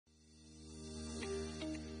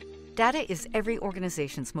Data is every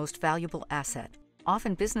organization's most valuable asset.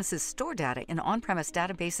 Often businesses store data in on-premise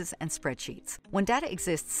databases and spreadsheets. When data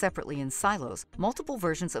exists separately in silos, multiple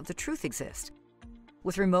versions of the truth exist.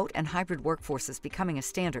 With remote and hybrid workforces becoming a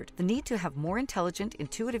standard, the need to have more intelligent,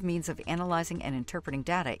 intuitive means of analyzing and interpreting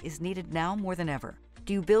data is needed now more than ever.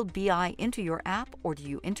 Do you build BI into your app, or do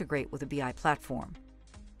you integrate with a BI platform?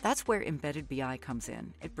 That's where embedded BI comes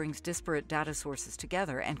in. It brings disparate data sources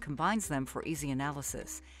together and combines them for easy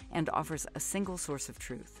analysis, and offers a single source of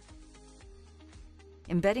truth.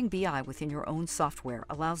 Embedding BI within your own software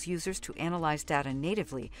allows users to analyze data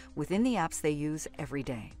natively within the apps they use every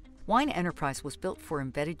day. Wyn Enterprise was built for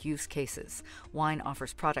embedded use cases. Wyn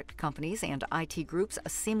offers product companies and IT groups a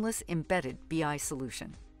seamless embedded BI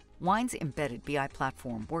solution. Wyn's embedded BI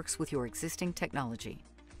platform works with your existing technology.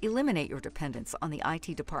 Eliminate your dependence on the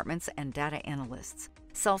IT departments and data analysts.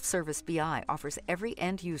 Self-service BI offers every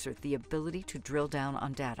end user the ability to drill down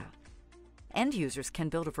on data. End users can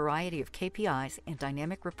build a variety of KPIs and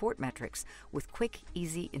dynamic report metrics with quick,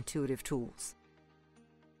 easy, intuitive tools.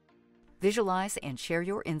 Visualize and share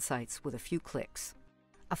your insights with a few clicks.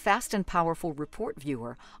 A fast and powerful report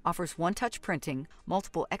viewer offers one-touch printing,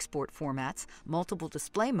 multiple export formats, multiple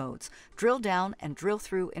display modes, drill down and drill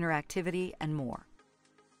through interactivity, and more.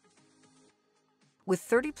 With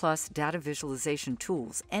 30-plus data visualization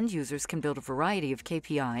tools, end users can build a variety of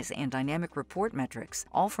KPIs and dynamic report metrics,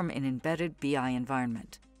 all from an embedded BI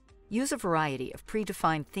environment. Use a variety of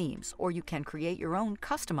predefined themes, or you can create your own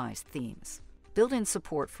customized themes. Built-in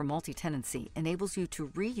support for multi-tenancy enables you to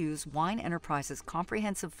reuse Wyn Enterprise's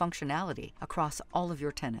comprehensive functionality across all of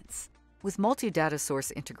your tenants. With multi-data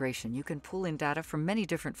source integration, you can pull in data from many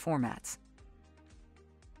different formats.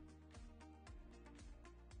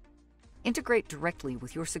 Integrate directly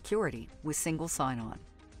with your security with single sign-on.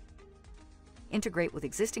 Integrate with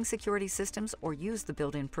existing security systems or use the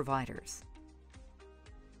built-in providers.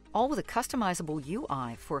 All with a customizable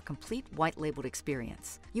UI for a complete white-labeled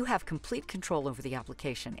experience. You have complete control over the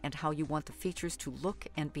application and how you want the features to look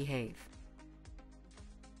and behave.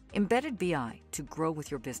 Embedded BI to grow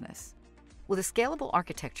with your business. With a scalable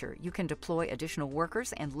architecture, you can deploy additional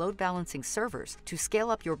workers and load balancing servers to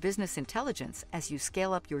scale up your business intelligence as you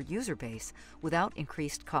scale up your user base without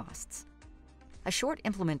increased costs. A short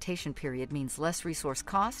implementation period means less resource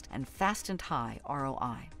cost and fast and high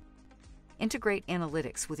ROI. Integrate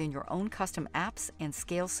analytics within your own custom apps and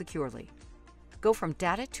scale securely. Go from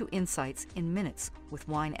data to insights in minutes with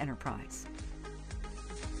Wyn Enterprise.